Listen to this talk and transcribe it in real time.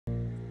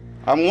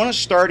I want to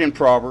start in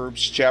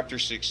Proverbs chapter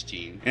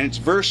 16, and it's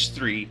verse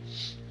 3.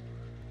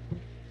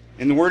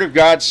 And the Word of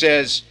God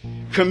says,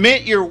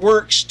 "Commit your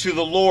works to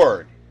the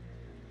Lord,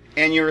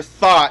 and your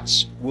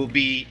thoughts will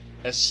be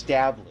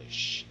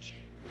established."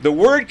 The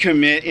word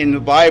commit in the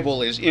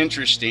Bible is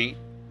interesting.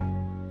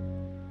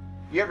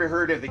 You ever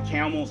heard of the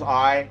camel's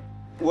eye?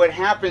 What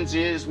happens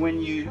is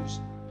when you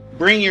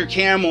bring your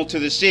camel to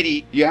the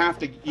city, you have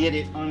to get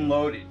it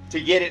unloaded to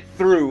get it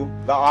through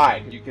the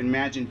eye. You can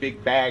imagine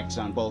big bags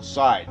on both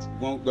sides. It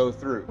won't go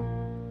through.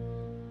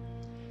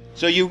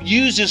 So you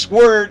use this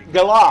word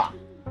galah,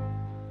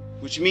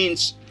 which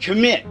means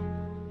commit.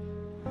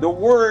 The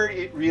word,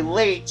 it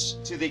relates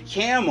to the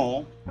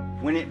camel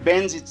when it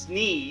bends its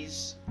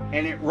knees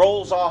and it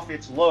rolls off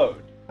its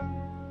load.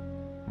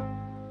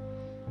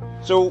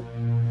 So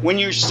when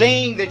you're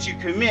saying that you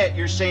commit,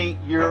 you're saying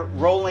you're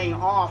rolling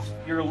off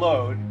your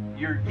load,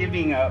 you're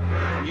giving up,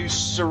 you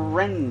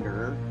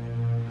surrender,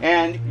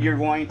 and you're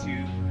going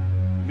to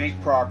make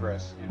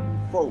progress and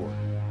move forward.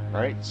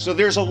 Right? So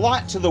there's a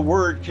lot to the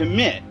word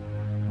commit.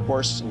 Of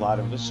course, a lot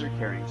of us are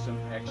carrying some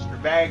extra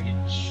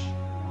baggage.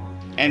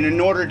 And in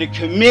order to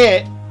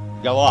commit,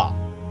 galah,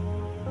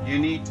 you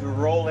need to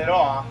roll it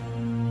off,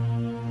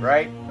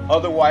 right?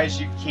 Otherwise,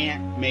 you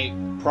can't make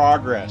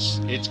progress.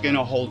 It's going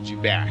to hold you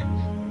back.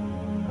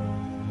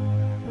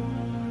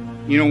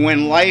 You know,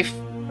 when life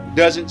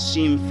doesn't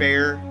seem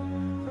fair,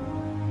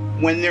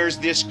 when there's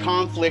this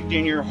conflict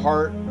in your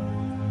heart,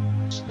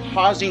 it's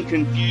causing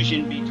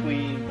confusion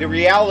between the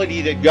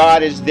reality that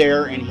God is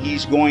there and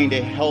He's going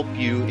to help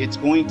you, it's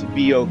going to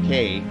be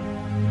okay,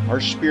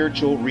 our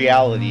spiritual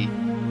reality,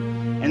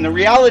 and the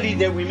reality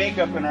that we make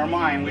up in our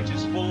mind, which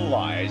is full of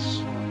lies,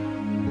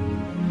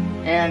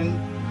 and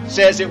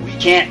says that we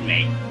can't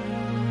make,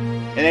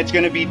 and it's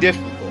going to be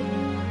difficult.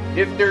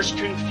 If there's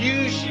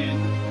confusion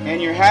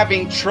and you're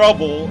having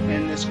trouble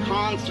and this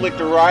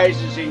conflict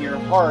arises in your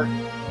heart,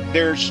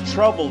 there's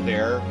trouble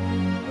there.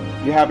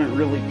 You haven't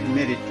really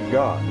committed to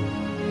God.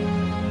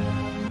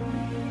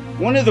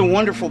 One of the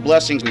wonderful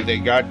blessings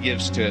that God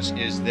gives to us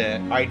is the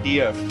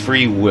idea of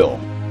free will.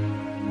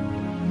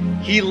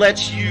 He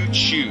lets you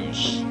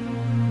choose.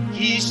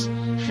 He's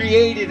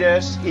created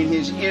us in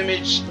His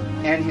image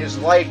and His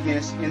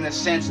likeness in the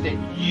sense that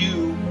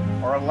you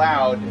are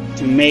allowed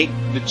to make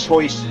the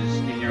choices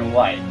in your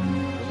life.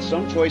 But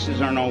some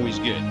choices aren't always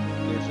good.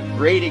 There's a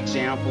great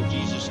example.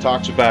 Jesus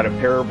talks about a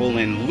parable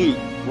in Luke.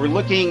 We're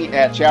looking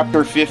at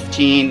chapter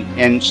 15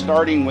 and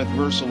starting with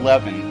verse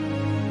 11.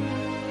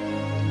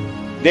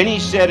 Then he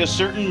said, "A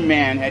certain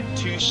man had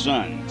 2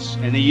 sons,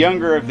 and the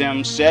younger of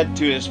them said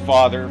to his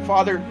father,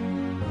 'Father,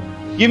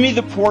 give me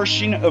the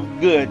portion of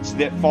goods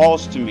that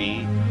falls to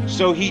me.'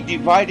 So he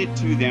divided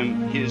to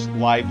them his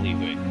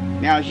livelihood."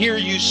 Now here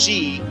you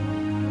see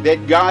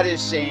that God is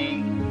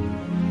saying,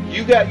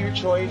 you got your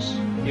choice.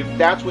 If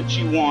that's what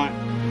you want,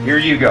 here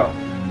you go.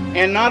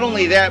 And not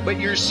only that, but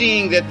you're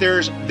seeing that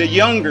there's the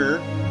younger,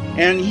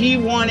 and he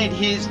wanted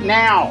his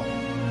now.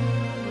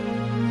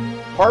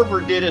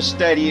 Harvard did a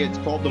study, it's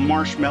called the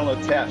marshmallow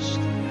test.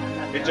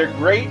 It's a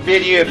great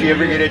video if you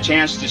ever get a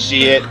chance to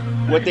see it.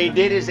 What they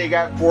did is they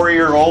got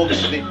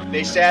 4-year-olds,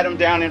 they sat them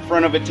down in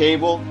front of a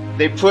table,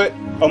 they put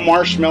a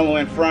marshmallow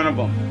in front of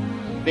them.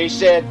 They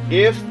said,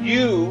 "If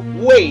you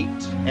wait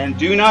and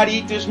do not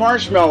eat this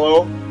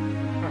marshmallow,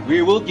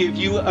 we will give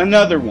you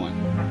another one."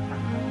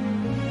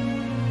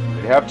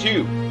 You have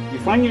 2. You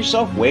find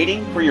yourself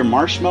waiting for your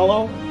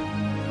marshmallow?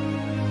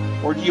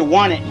 Or do you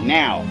want it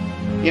now?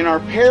 In our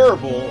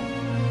parable,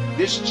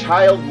 this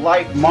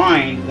childlike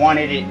mind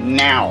wanted it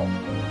now.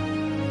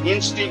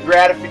 Instant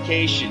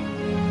gratification.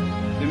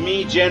 The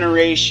me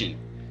generation.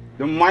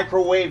 The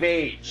microwave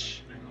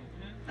age.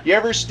 You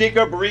ever stick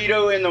a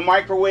burrito in the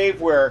microwave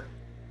where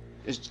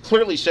it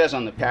clearly says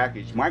on the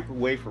package,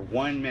 microwave for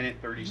 1 minute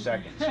 30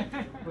 seconds.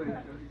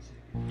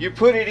 You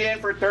put it in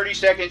for 30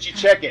 seconds, you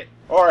check it.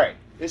 Alright,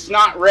 it's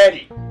not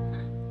ready.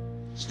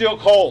 Still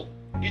cold.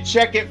 You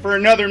check it for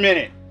another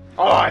minute.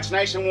 Oh, it's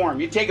nice and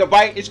warm. You take a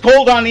bite, it's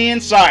cold on the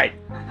inside.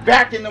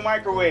 Back in the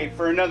microwave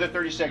for another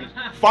 30 seconds.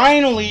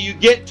 Finally, you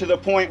get to the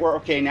point where,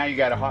 okay, now you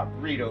got a hot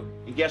burrito.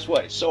 And guess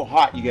what? It's so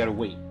hot, you got to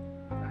wait.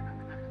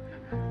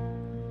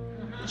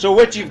 So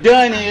what you've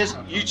done is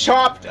you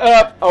chopped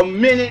up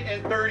 1 minute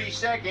and 30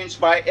 seconds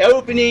by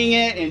opening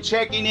it and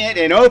checking it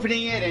and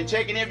opening it and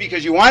checking it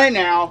because you want it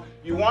now.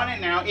 You want it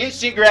now.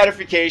 Instant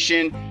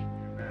gratification.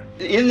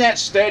 In that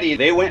study,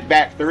 they went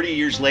back 30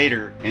 years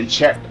later and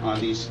checked on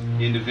these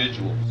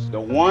individuals. The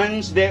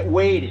ones that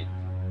waited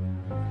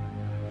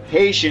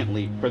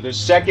patiently for the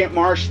second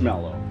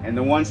marshmallow and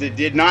the ones that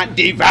did not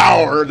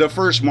devour the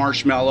first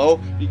marshmallow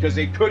because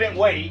they couldn't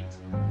wait,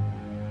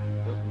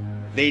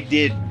 they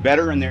did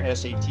better in their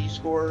SAT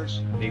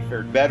scores, they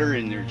fared better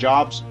in their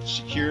job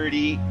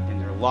security, in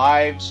their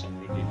lives,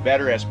 and they did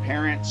better as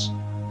parents,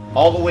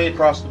 all the way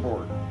across the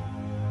board.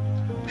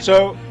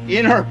 So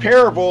in our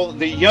parable,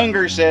 the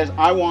younger says,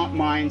 "I want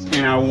mine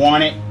and I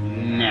want it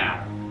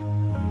now."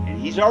 And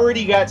he's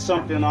already got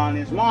something on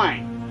his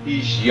mind.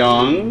 He's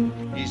young,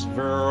 he's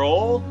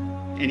virile,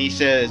 and he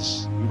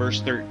says in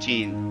verse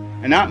 13,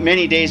 "And not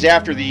many days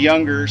after, the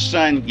younger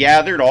son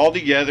gathered all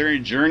together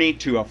and journeyed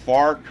to a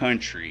far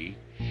country,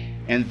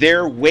 and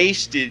there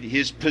wasted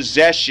his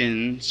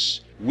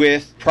possessions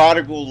with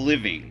prodigal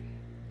living."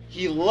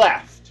 He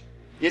left.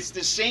 It's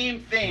the same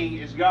thing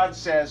as God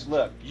says,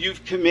 look,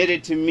 you've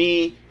committed to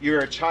me, you're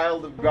a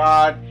child of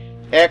God,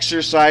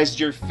 exercised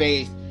your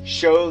faith,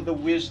 show the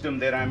wisdom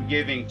that I'm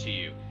giving to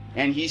you.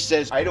 And he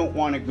says, I don't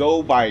want to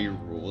go by your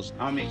rules.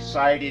 I'm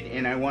excited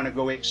and I want to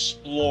go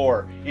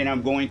explore, and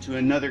I'm going to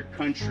another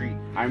country.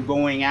 I'm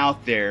going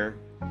out there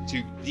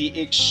to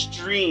the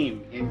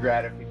extreme in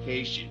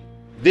gratification.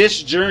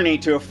 This journey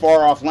to a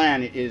far off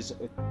land is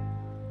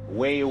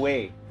way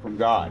away from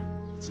God.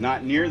 It's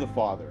not near the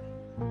Father.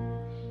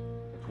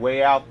 It's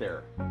way out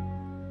there.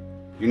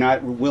 You're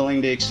not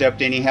willing to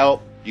accept any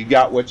help. You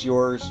got what's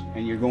yours,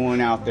 and you're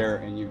going out there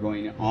and you're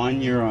going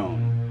on your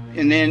own.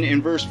 And then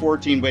in verse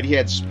 14, but he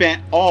had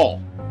spent all,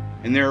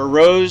 and there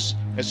arose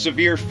a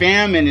severe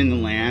famine in the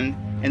land,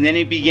 and then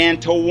he began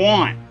to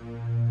want.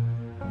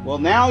 Well,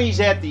 now he's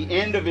at the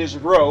end of his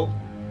rope,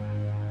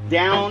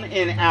 down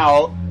and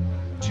out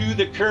to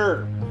the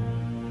curb.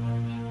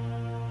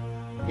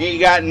 He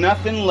got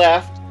nothing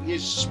left.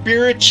 His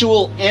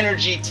spiritual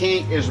energy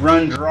tank is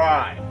run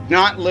dry.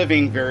 Not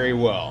living very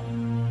well.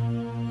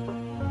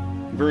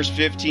 Verse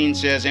 15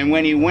 says, and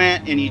when he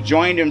went and he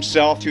joined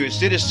himself to a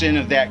citizen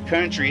of that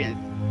country,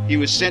 he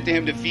was sent to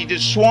him to feed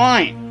his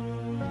swine.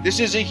 This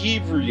is a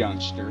Hebrew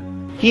youngster.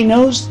 He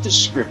knows the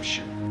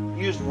scripture.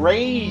 He was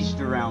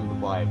raised around the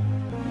Bible.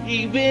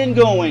 He'd been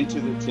going to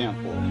the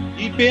temple.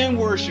 He'd been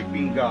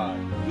worshiping God.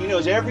 He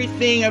knows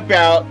everything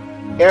about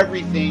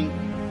everything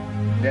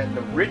that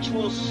the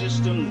ritual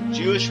system, the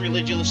Jewish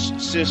religious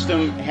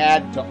system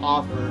had to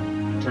offer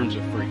in terms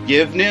of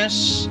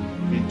forgiveness,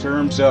 in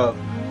terms of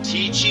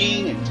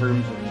teaching, in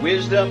terms of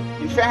wisdom.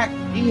 In fact,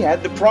 he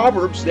had the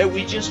Proverbs that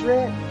we just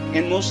read.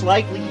 And most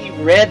likely he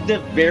read the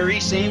very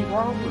same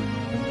Proverbs.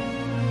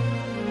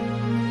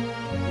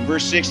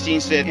 Verse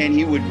 16 said, and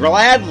he would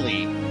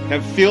gladly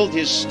have filled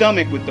his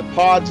stomach with the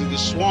pods of the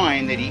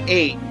swine that he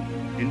ate,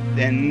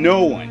 and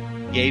no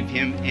one gave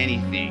him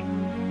anything.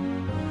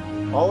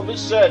 All of a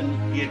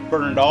sudden, he had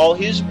burned all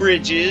his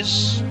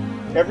bridges.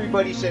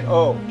 Everybody said,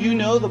 oh, you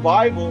know the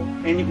Bible,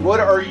 and what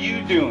are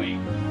you doing?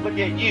 Look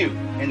at you.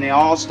 And they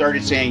all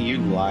started saying, you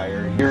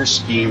liar, you're a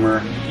schemer,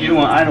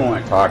 I don't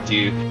want to talk to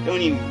you,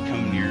 don't even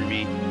come near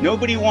me.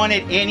 Nobody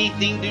wanted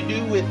anything to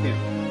do with him.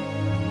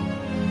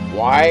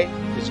 Why?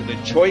 Because of the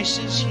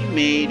choices he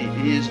made in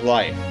his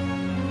life.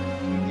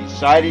 He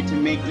decided to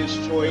make this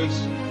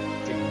choice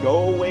to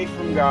go away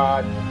from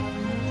God,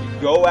 to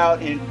go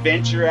out and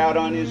venture out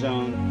on his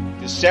own,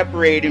 to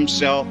separate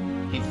himself.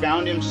 He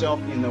found himself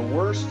in the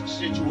worst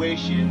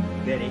situation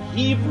that a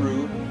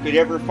Hebrew could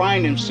ever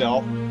find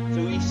himself.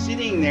 So he's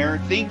sitting there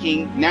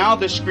thinking, now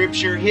the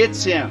scripture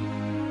hits him.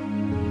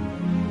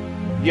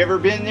 You ever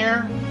been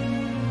there?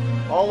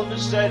 All of a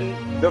sudden,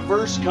 the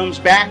verse comes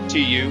back to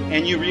you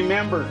and you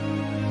remember,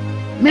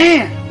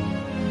 man,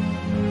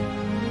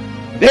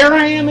 there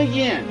I am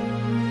again.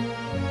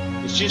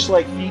 It's just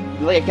like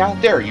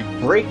out there, you're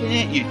breaking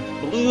it, you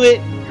blew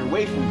it, you're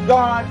away from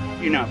God,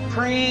 you're not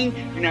praying,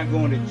 you're not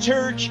going to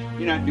church,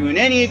 you're not doing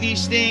any of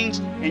these things,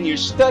 and you're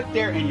stuck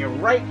there and you're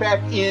right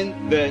back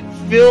in the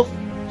filth,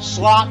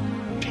 slop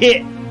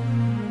pit.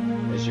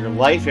 Has your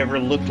life ever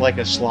looked like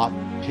a slop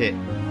pit?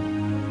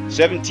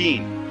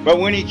 17. But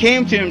when he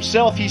came to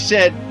himself, he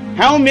said,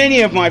 how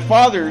many of my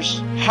father's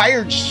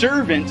hired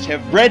servants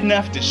have bread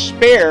enough to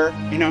spare,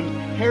 and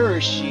I'm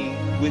perishing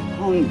with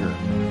hunger?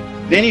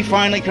 Then he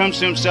finally comes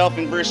to himself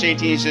in verse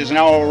 18. He says, and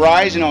I will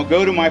arise and I'll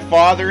go to my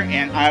father,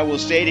 and I will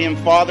say to him,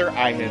 Father,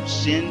 I have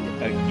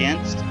sinned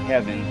against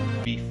heaven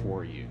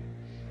before you.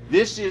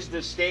 This is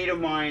the state of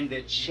mind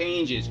that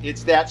changes.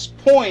 It's that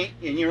point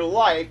in your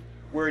life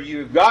where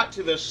you've got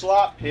to the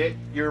slop pit,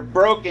 you're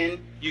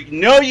broken, you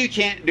know you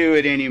can't do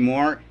it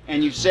anymore,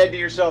 and you've said to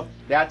yourself,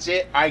 that's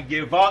it, I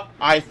give up,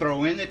 I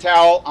throw in the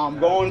towel, I'm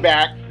going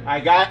back,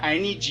 I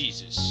need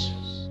Jesus.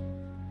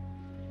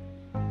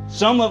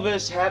 Some of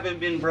us haven't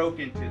been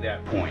broken to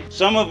that point.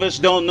 Some of us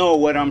don't know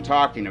what I'm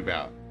talking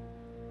about.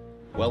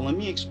 Well, let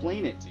me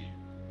explain it to you.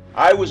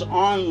 I was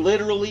on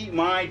literally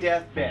my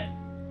deathbed.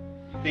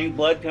 You think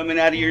blood coming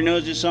out of your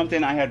nose is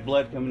something? I had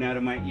blood coming out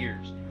of my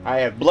ears. I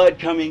had blood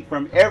coming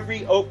from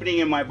every opening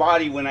in my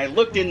body. When I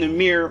looked in the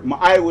mirror,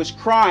 I was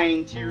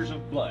crying tears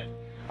of blood.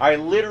 I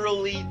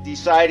literally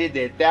decided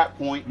that at that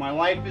point, my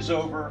life is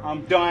over,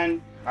 I'm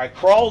done. I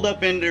crawled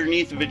up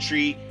underneath of a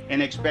tree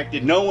and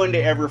expected no one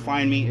to ever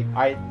find me.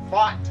 I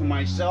thought to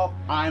myself,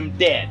 I'm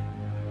dead.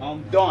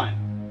 I'm done.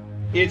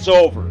 It's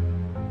over.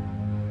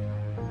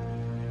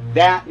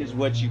 That is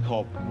what you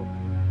call broken.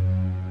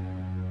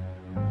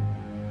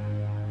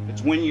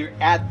 It's when you're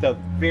at the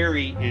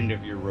very end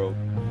of your rope.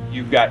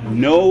 You've got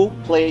no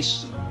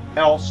place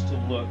else to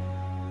look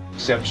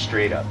except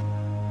straight up.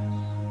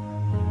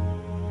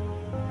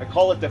 I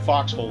call it the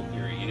foxhole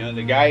theory. You know,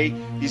 the guy,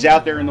 he's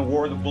out there in the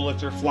war, the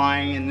bullets are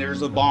flying, and there's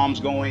the bombs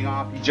going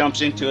off. He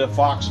jumps into a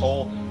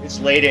foxhole. It's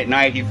late at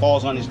night. He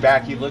falls on his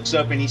back. He looks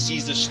up and he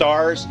sees the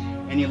stars,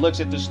 and he looks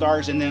at the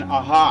stars, and then,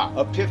 aha,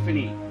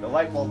 epiphany. The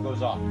light bulb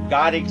goes off.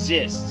 God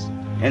exists.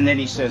 And then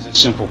he says a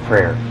simple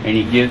prayer, and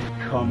he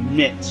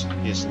commits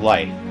his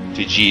life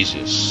to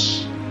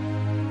Jesus.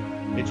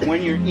 It's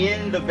when you're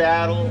in the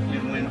battle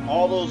and when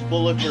all those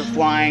bullets are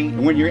flying,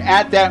 and when you're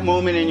at that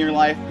moment in your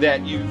life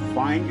that you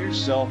find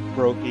yourself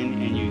broken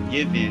and you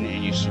give in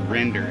and you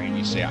surrender and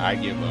you say, I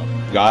give up.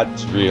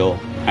 God's real.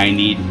 I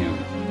need him.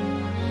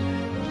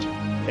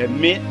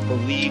 Admit,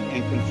 believe,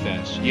 and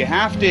confess. You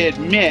have to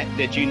admit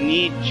that you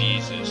need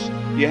Jesus.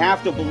 You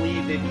have to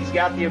believe that he's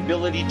got the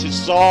ability to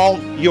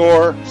solve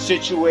your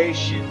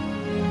situation.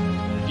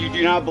 If you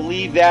do not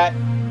believe that,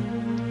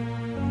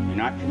 you're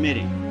not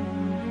committing.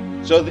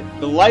 So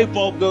the light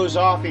bulb goes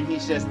off and he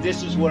says,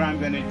 this is what I'm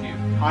going to do.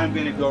 I'm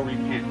going to go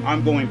repent.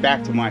 I'm going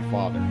back to my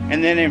Father.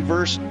 And then in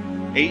verse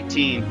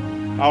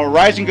 18, I'll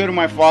arise and go to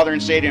my Father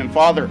and say to him,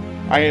 Father,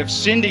 I have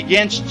sinned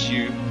against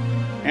you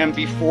and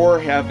before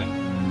heaven,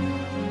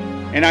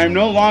 and I am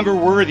no longer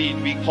worthy to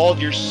be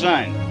called your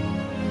son.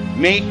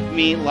 Make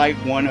me like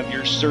one of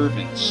your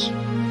servants.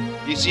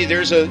 You see,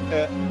 there's a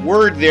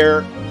word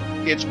there.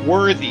 It's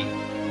worthy.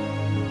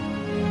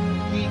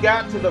 He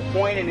got to the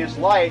point in his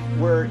life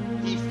where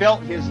he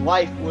felt his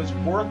life was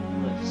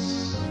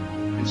worthless.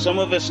 And some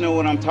of us know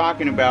what I'm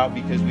talking about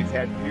because we've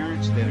had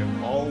parents that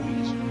have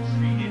always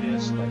treated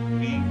us like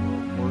we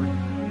were worth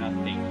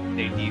nothing.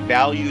 They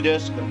devalued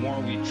us. The more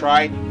we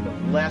tried,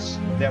 the less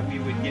that we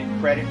would get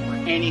credit for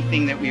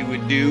anything that we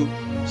would do.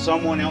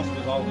 Someone else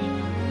was always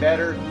doing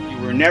better. You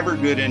were never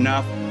good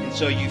enough. And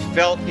so you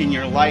felt in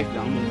your life,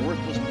 I'm a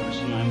worthless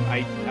person.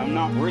 I'm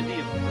not worthy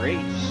of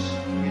grace.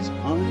 His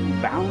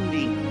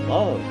unbounding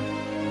love.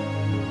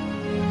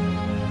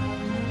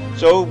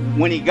 So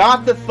when he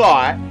got the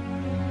thought,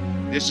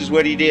 this is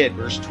what he did,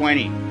 verse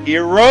 20. He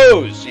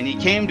arose and he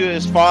came to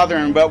his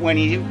father, but when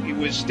he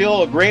was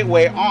still a great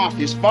way off,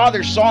 his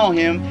father saw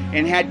him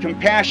and had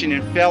compassion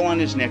and fell on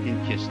his neck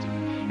and kissed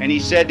him. And he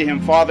said to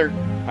him, Father,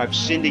 I've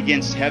sinned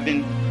against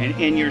heaven and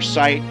in your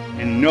sight,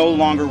 and no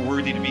longer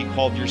worthy to be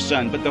called your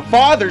son. But the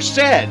father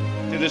said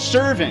to the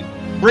servant,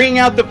 bring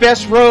out the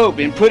best robe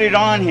and put it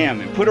on him,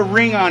 and put a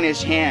ring on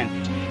his hand.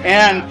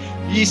 And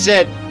he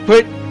said,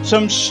 put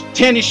some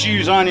tennis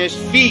shoes on his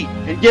feet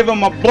and give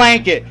him a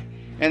blanket.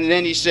 And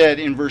then he said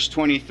in verse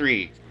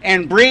 23,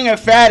 and bring a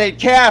fatted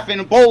calf and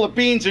a bowl of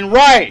beans and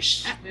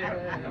rice.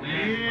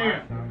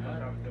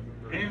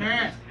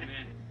 Amen.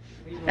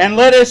 And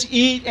let us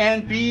eat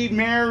and be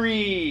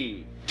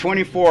merry.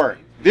 24.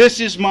 This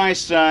is my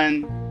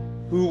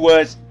son who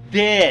was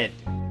dead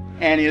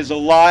and is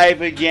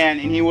alive again.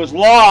 And he was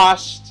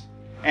lost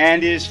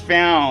and is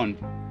found.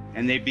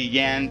 And they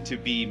began to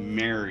be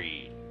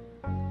merry.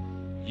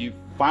 You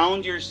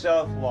found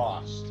yourself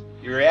lost.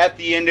 You're at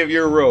the end of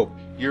your rope.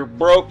 You're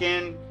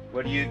broken.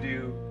 What do?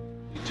 You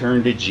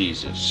turn to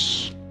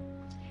Jesus.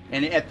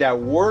 And at that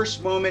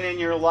worst moment in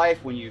your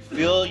life, when you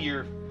feel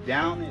you're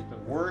down at the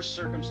worst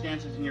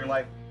circumstances in your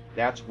life,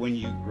 that's when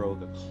you grow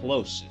the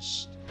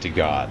closest to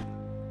God.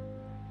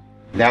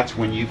 That's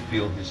when you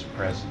feel his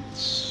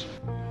presence.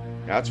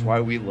 That's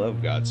why we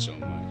love God so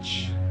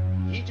much.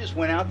 He just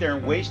went out there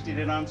and wasted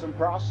it on some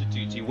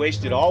prostitutes. He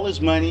wasted all his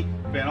money,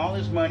 spent all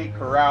his money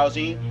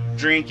carousing,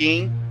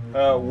 drinking,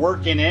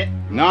 working it,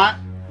 not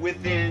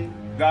within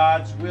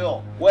God's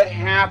will. What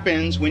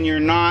happens when you're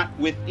not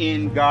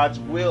within God's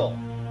will?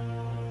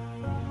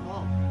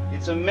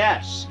 It's a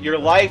mess. Your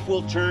life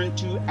will turn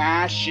to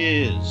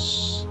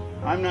ashes.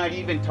 I'm not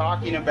even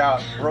talking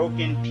about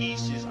broken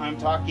pieces. I'm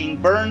talking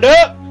burned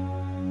up.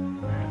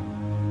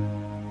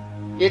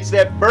 It's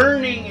that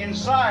burning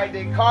inside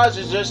that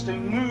causes us to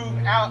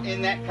move out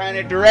in that kind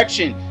of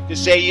direction. To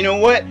say, you know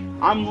what?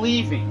 I'm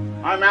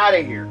leaving. I'm out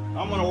of here.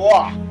 I'm going to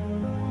walk.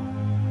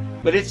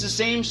 But it's the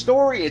same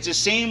story. It's the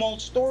same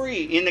old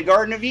story. In the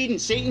Garden of Eden,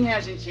 Satan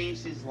hasn't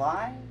changed his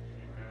life.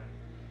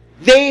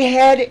 They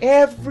had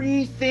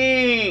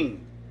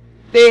everything.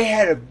 They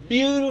had a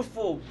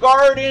beautiful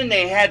garden.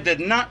 They had the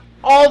nut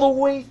all the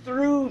way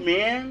through,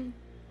 man.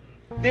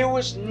 There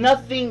was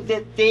nothing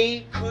that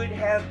they could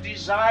have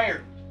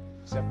desired.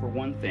 Except for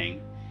one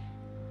thing.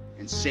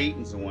 And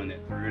Satan's the one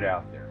that threw it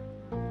out there.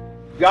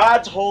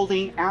 God's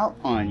holding out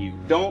on you.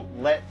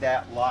 Don't let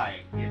that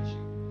lie get you.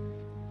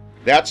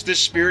 That's the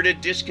spirit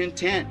of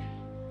discontent.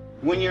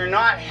 When you're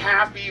not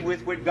happy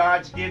with what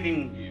God's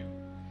giving you.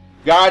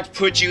 God's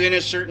put you in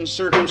a certain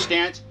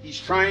circumstance. He's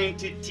trying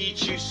to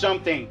teach you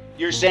something.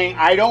 You're saying,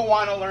 I don't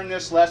want to learn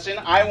this lesson.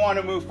 I want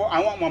to move forward.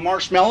 I want my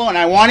marshmallow and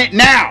I want it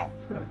now.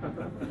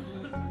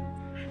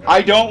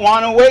 I don't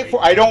want to wait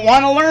for. I don't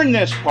want to learn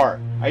this part.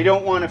 I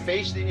don't want to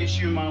face the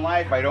issue in my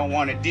life. I don't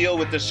want to deal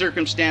with the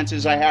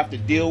circumstances I have to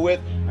deal with.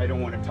 I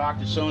don't want to talk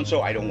to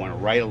so-and-so. I don't want to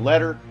write a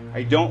letter.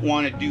 I don't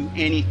want to do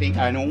anything.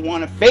 I don't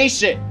want to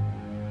face it.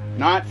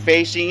 Not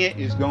facing it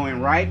is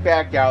going right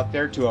back out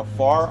there to a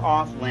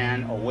far-off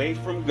land away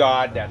from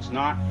God that's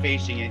not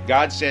facing it.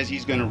 God says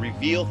he's going to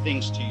reveal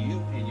things to you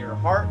in your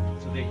heart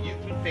so so that you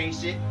can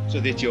face it, so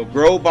that you'll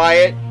grow by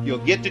it, you'll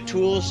get the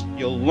tools,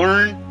 you'll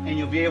learn, and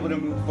you'll be able to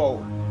move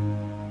forward.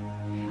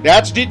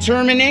 That's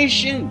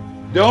determination.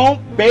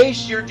 Don't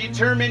base your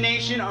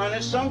determination on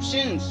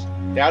assumptions.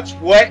 That's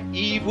what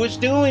Eve was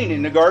doing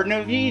in the Garden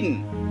of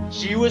Eden.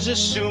 She was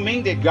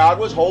assuming that God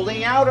was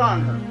holding out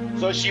on her.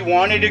 So she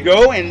wanted to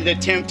go, and the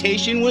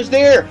temptation was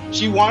there.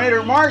 She wanted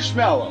her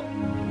marshmallow.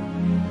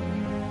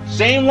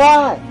 Same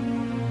lie.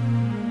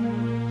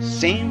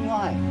 Same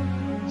lie.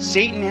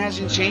 Satan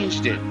hasn't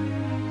changed it.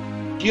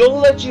 He'll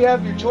let you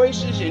have your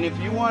choices, and if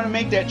you want to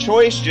make that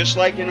choice, just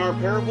like in our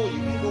parable, you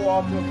can go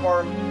off to a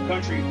far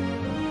country.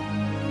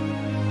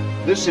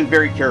 Listen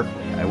very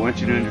carefully. I want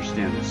you to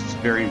understand this. It's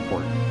very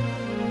important.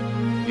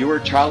 You are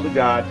a child of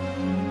God.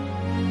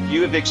 If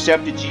you have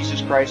accepted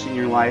Jesus Christ in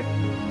your life,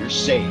 you're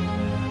saved.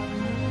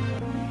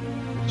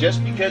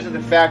 Just because of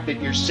the fact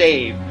that you're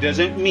saved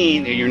doesn't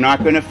mean that you're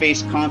not going to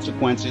face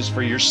consequences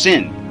for your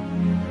sin.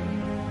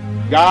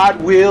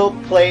 God will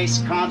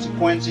place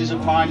consequences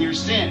upon your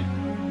sin.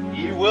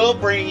 He will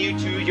bring you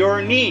to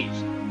your knees.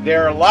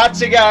 There are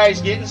lots of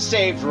guys getting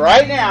saved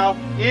right now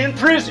in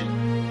prison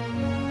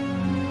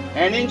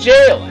and in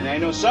jail. And I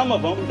know some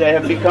of them that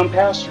have become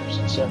pastors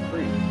and set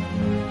free.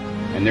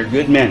 And they're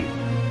good men.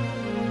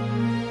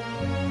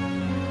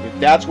 If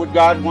that's what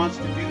God wants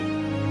to do,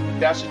 if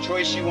that's a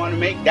choice you want to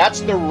make, that's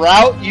the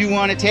route you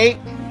want to take,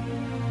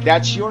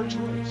 that's your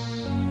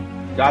choice.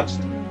 God's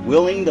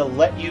willing to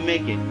let you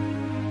make it.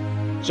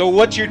 So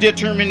what's your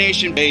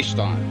determination based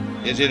on?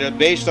 Is it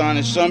based on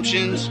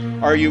assumptions?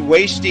 Are you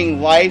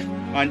wasting life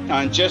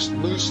on just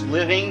loose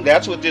living?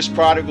 That's what this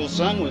prodigal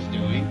son was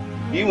doing.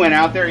 He went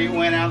out there,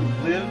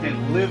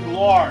 and lived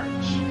large,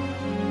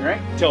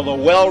 right? Till the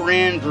well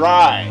ran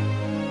dry.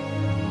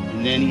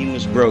 And then he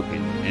was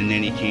broken, and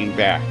then he came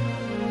back.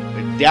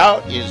 But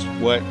doubt is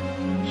what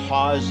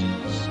causes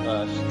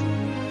us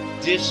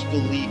to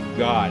disbelieve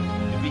God,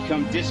 to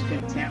become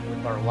discontent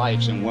with our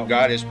lives and what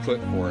God has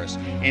put for us.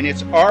 And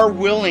it's our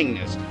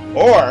willingness,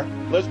 or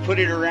let's put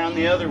it around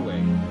the other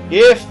way.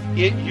 If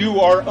you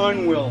are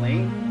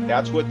unwilling,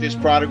 that's what this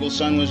prodigal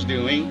son was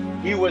doing.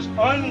 He was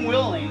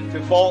unwilling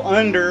to fall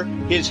under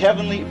his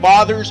heavenly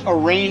Father's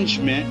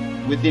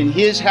arrangement within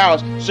his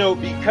house. So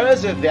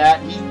because of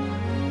that, he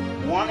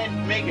wanted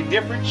to make a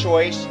different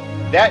choice.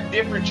 That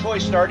different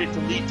choice started to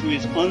lead to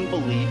his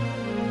unbelief.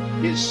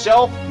 His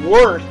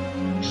self-worth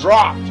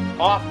dropped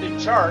off the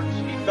charts.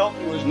 He felt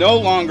he was no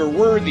longer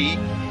worthy.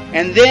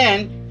 And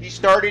then he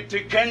started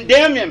to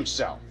condemn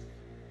himself.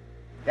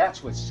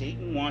 That's what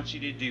Satan wants you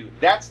to do.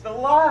 That's the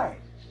lie.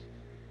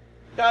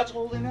 God's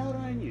holding out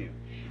on you.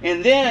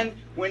 And then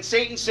when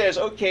Satan says,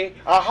 okay,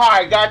 aha,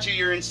 I got you,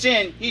 you're in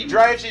sin, he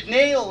drives a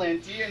nail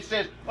into you and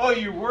says, oh,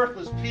 you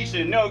worthless piece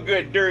of no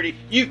good dirty,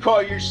 you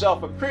call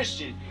yourself a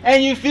Christian,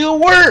 and you feel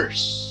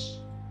worse.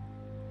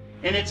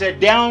 And it's a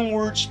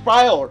downward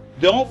spiral.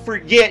 Don't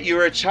forget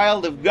you're a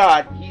child of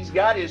God. He's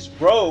got his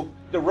robe.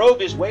 The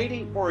robe is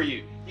waiting for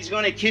you. He's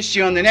going to kiss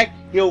you on the neck.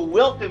 He'll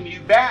welcome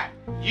you back.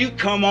 You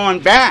come on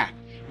back.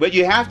 But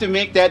you have to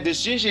make that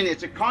decision.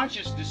 It's a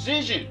conscious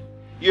decision.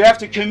 You have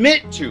to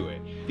commit to it.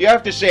 You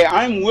have to say,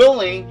 I'm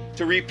willing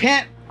to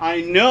repent.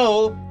 I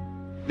know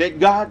that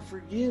God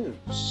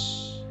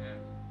forgives.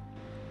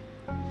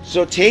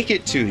 So take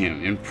it to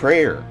him in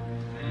prayer.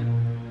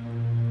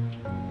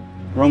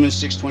 Romans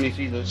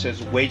 6:23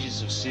 says,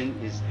 wages of sin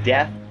is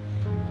death.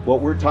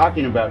 What we're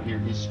talking about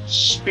here is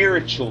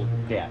spiritual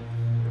death.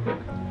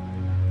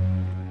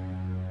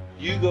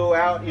 You go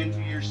out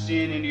into your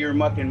sin, into your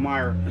muck and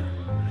mire,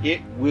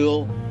 it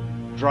will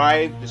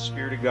drive the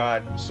Spirit of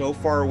God so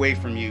far away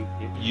from you,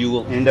 you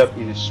will end up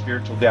in a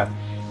spiritual death.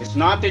 It's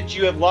not that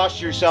you have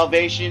lost your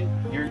salvation.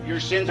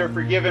 Your sins are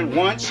forgiven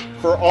once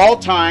for all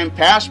time,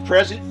 past,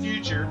 present,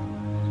 future.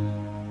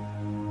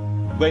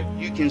 But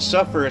you can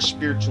suffer a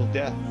spiritual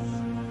death,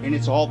 and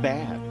it's all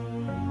bad.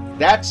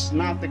 That's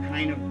not the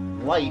kind of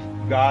life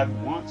God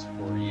wants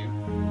for you.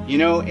 You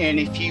know, and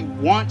if he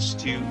wants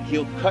to,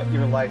 he'll cut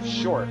your life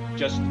short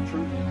just to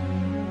prove it.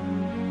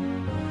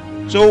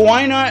 So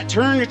why not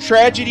turn a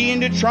tragedy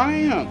into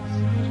triumph?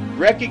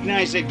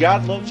 Recognize that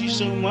God loves you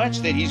so much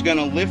that he's going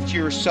to lift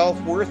your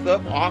self-worth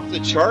up off the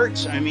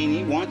charts. I mean,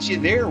 he wants you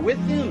there with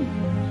him.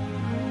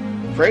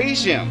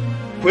 Praise him.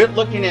 Quit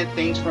looking at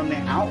things from the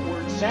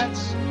outward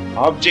sense.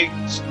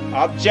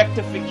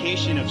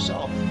 Objectification of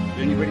self.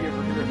 Anybody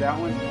ever heard of that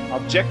one?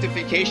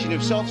 Objectification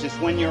of self is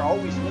when you're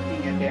always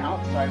looking at the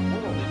outside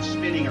world that's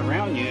spinning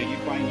around you and you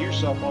find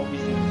yourself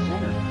always in the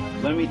center.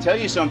 Let me tell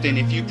you something.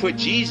 If you put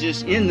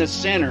Jesus in the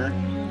center,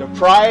 the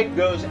pride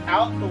goes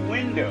out the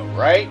window,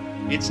 right?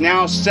 It's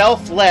now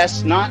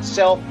selfless, not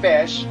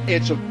selfish.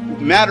 It's a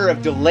matter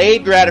of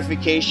delayed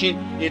gratification.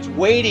 It's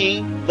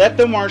waiting. Let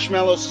the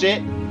marshmallow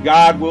sit.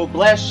 God will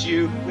bless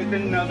you with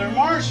another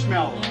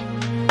marshmallow.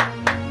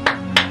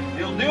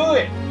 He'll do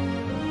it.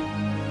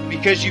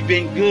 Because you've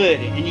been good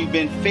and you've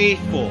been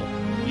faithful.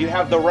 You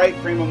have the right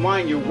frame of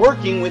mind. You're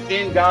working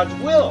within God's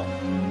will.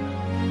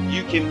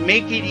 You can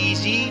make it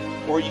easy,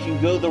 or you can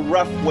go the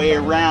rough way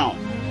around.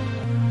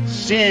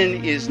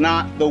 Sin is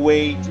not the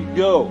way to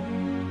go.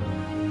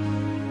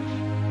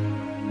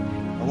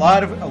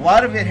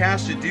 lot of it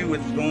has to do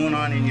with what's going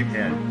on in your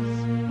head.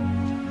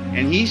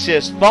 And he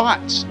says,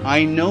 thoughts.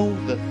 I know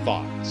the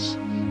thoughts.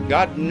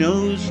 God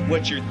knows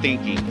what you're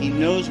thinking. He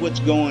knows what's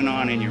going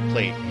on in your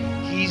plate.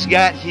 He's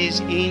got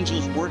his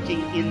angels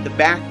working in the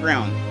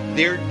background.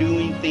 They're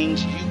doing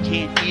things you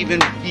can't even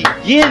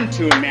begin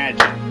to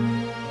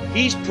imagine.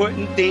 He's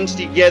putting things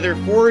together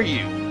for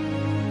you.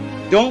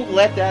 Don't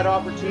let that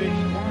opportunity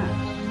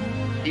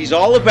pass. He's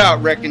all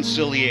about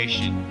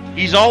reconciliation.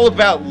 He's all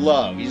about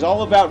love. He's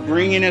all about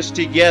bringing us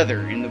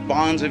together in the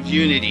bonds of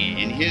unity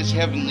in his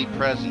heavenly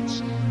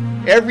presence.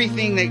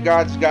 Everything that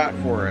God's got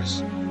for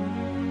us.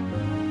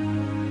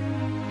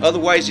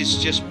 Otherwise, it's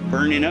just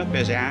burning up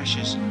as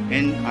ashes.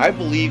 And I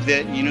believe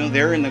that,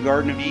 there in the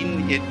Garden of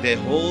Eden, the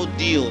whole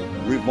deal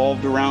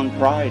revolved around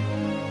pride.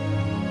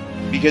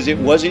 Because it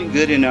wasn't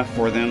good enough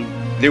for them.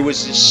 There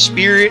was this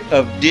spirit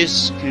of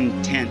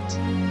discontent.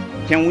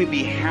 Can we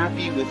be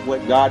happy with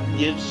what God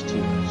gives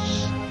to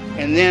us?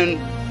 And then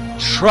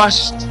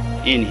trust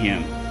in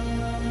him.